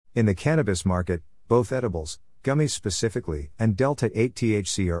In the cannabis market, both edibles, gummies specifically, and Delta-8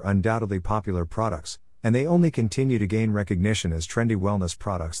 THC are undoubtedly popular products, and they only continue to gain recognition as trendy wellness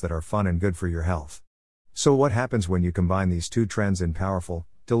products that are fun and good for your health. So what happens when you combine these two trends in powerful,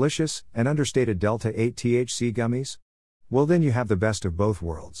 delicious, and understated Delta-8 THC gummies? Well, then you have the best of both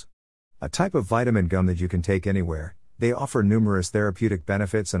worlds. A type of vitamin gum that you can take anywhere, they offer numerous therapeutic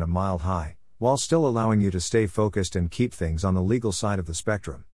benefits and a mild high, while still allowing you to stay focused and keep things on the legal side of the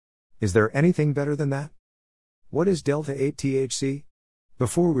spectrum. Is there anything better than that? What is Delta-8 THC?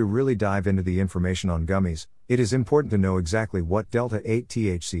 Before we really dive into the information on gummies, it is important to know exactly what Delta-8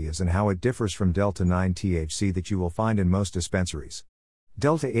 THC is and how it differs from Delta-9 THC that you will find in most dispensaries.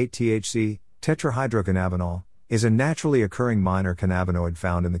 Delta-8 THC, tetrahydrocannabinol, is a naturally occurring minor cannabinoid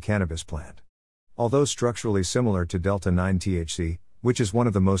found in the cannabis plant. Although structurally similar to Delta-9 THC, which is one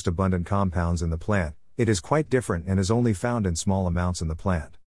of the most abundant compounds in the plant, it is quite different and is only found in small amounts in the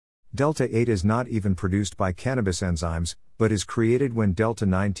plant. Delta-8 is not even produced by cannabis enzymes, but is created when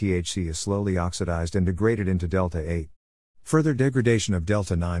Delta-9 THC is slowly oxidized and degraded into Delta-8. Further degradation of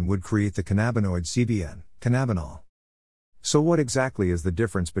Delta-9 would create the cannabinoid CBN, cannabinol. So what exactly is the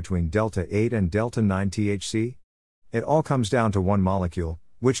difference between Delta-8 and Delta-9 THC? It all comes down to one molecule,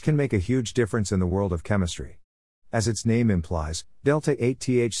 which can make a huge difference in the world of chemistry. As its name implies, Delta-8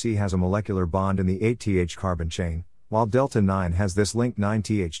 THC has a molecular bond in the 8-TH carbon chain, while Delta-9 has this linked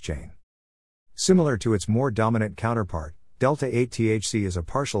 9-TH chain. Similar to its more dominant counterpart, Delta-8 THC is a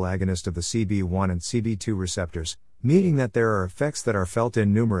partial agonist of the CB1 and CB2 receptors, meaning that there are effects that are felt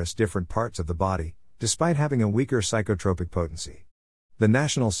in numerous different parts of the body, despite having a weaker psychotropic potency. The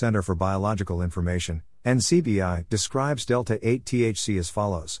National Center for Biological Information, NCBI, describes Delta-8 THC as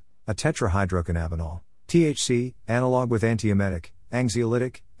follows: a tetrahydrocannabinol, THC, analog with antiemetic,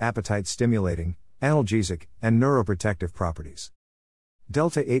 anxiolytic, appetite-stimulating, analgesic, and neuroprotective properties.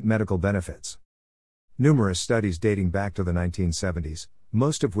 Delta-8 medical benefits. Numerous studies dating back to the 1970s,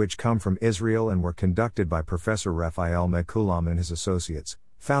 most of which come from Israel and were conducted by Professor Raphael Mechoulam and his associates,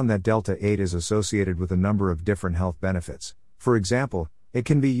 found that Delta-8 is associated with a number of different health benefits. For example, it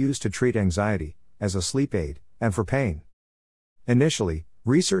can be used to treat anxiety, as a sleep aid, and for pain. Initially,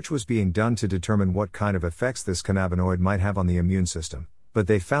 research was being done to determine what kind of effects this cannabinoid might have on the immune system, but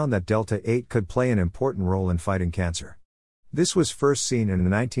they found that Delta-8 could play an important role in fighting cancer. This was first seen in a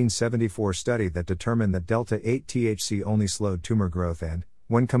 1974 study that determined that Delta-8 THC only slowed tumor growth and,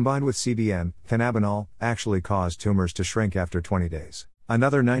 when combined with CBN, cannabinol, actually caused tumors to shrink after 20 days.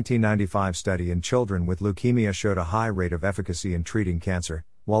 Another 1995 study in children with leukemia showed a high rate of efficacy in treating cancer,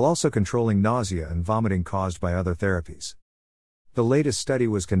 while also controlling nausea and vomiting caused by other therapies. The latest study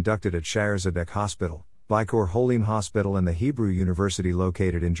was conducted at Shire Zedek Hospital, Bikor Holim Hospital and the Hebrew University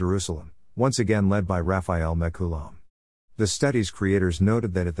located in Jerusalem, once again led by Raphael Mechoulam. The study's creators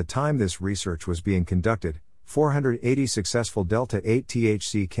noted that at the time this research was being conducted, 480 successful Delta-8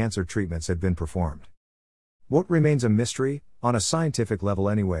 THC cancer treatments had been performed. What remains a mystery, on a scientific level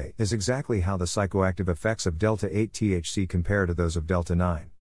anyway, is exactly how the psychoactive effects of Delta-8 THC compare to those of Delta-9.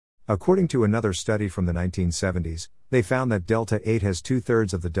 According to another study from the 1970s, they found that Delta-8 has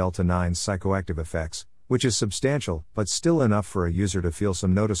 2/3 of the Delta-9's psychoactive effects, which is substantial, but still enough for a user to feel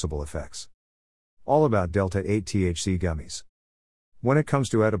some noticeable effects. All about Delta-8 THC gummies. When it comes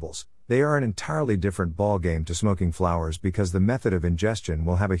to edibles, they are an entirely different ballgame to smoking flowers because the method of ingestion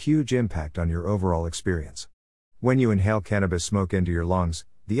will have a huge impact on your overall experience. When you inhale cannabis smoke into your lungs,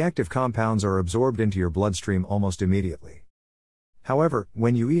 the active compounds are absorbed into your bloodstream almost immediately. However,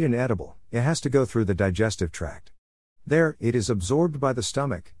 when you eat an edible, it has to go through the digestive tract. There, it is absorbed by the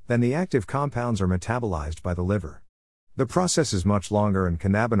stomach, then the active compounds are metabolized by the liver. The process is much longer and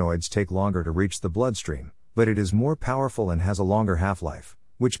cannabinoids take longer to reach the bloodstream, but it is more powerful and has a longer half-life,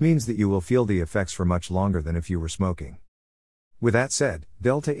 which means that you will feel the effects for much longer than if you were smoking. With that said,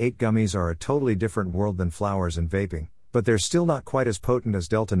 Delta-8 gummies are a totally different world than flowers and vaping, but they're still not quite as potent as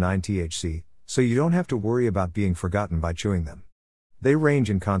Delta-9 THC, so you don't have to worry about being forgotten by chewing them. They range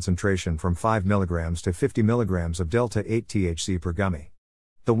in concentration from 5 mg to 50 mg of Delta-8 THC per gummy.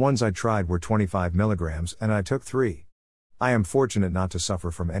 The ones I tried were 25 mg and I took 3. I am fortunate not to suffer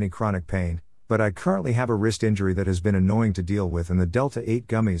from any chronic pain, but I currently have a wrist injury that has been annoying to deal with and the Delta-8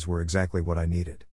 gummies were exactly what I needed.